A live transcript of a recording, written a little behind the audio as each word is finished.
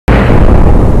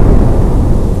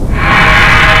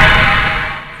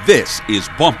This is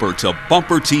Bumper to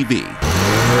Bumper TV.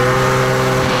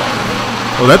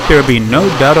 Let there be no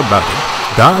doubt about it.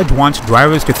 Dodge wants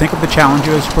drivers to think of the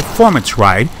Challenger as a performance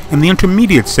ride in the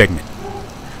intermediate segment.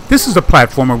 This is a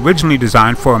platform originally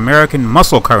designed for American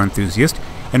muscle car enthusiasts,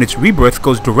 and its rebirth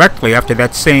goes directly after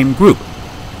that same group.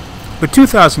 The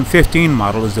 2015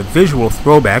 model is a visual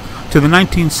throwback to the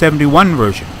 1971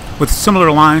 version, with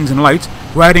similar lines and lights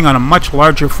riding on a much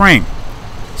larger frame.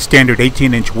 Standard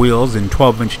 18-inch wheels and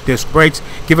 12-inch disc brakes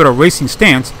give it a racing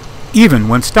stance even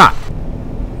when stopped.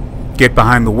 Get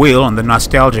behind the wheel and the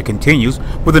nostalgia continues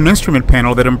with an instrument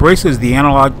panel that embraces the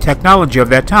analog technology of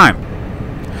that time.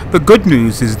 The good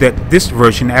news is that this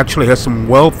version actually has some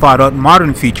well-thought-out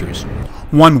modern features.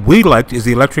 One we liked is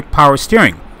the electric power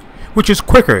steering, which is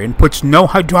quicker and puts no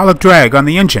hydraulic drag on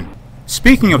the engine.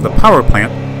 Speaking of the power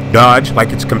plant, Dodge,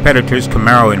 like its competitors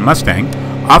Camaro and Mustang,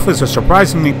 offers a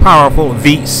surprisingly powerful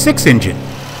V6 engine.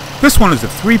 This one is a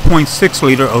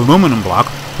 3.6-liter aluminum block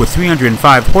with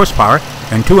 305 horsepower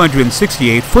and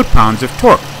 268 foot-pounds of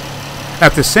torque.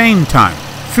 At the same time,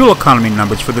 fuel economy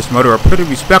numbers for this motor are pretty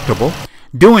respectable,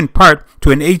 due in part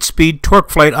to an 8-speed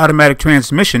torque-flight automatic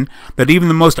transmission that even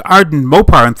the most ardent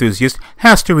Mopar enthusiast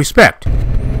has to respect.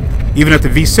 Even at the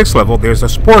V6 level, there's a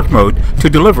sport mode to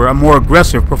deliver a more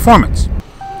aggressive performance.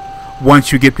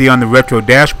 Once you get beyond the retro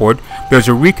dashboard, there's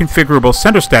a reconfigurable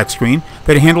center stat screen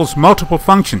that handles multiple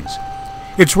functions.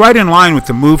 It's right in line with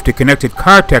the move to connected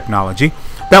car technology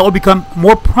that will become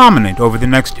more prominent over the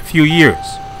next few years.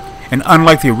 And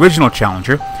unlike the original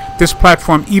Challenger, this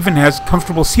platform even has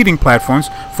comfortable seating platforms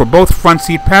for both front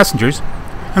seat passengers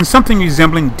and something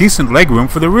resembling decent legroom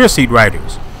for the rear seat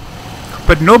riders.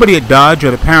 But nobody at Dodge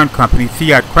or the parent company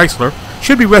Fiat Chrysler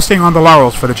should be resting on the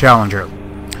laurels for the Challenger.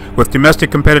 With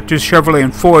domestic competitors Chevrolet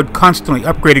and Ford constantly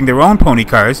upgrading their own pony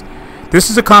cars, this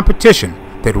is a competition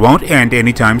that won't end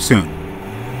anytime soon.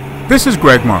 This is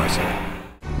Greg Morrison.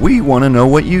 We want to know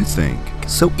what you think,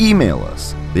 so email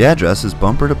us. The address is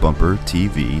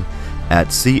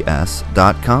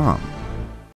bumpertobumpertv@cs.com.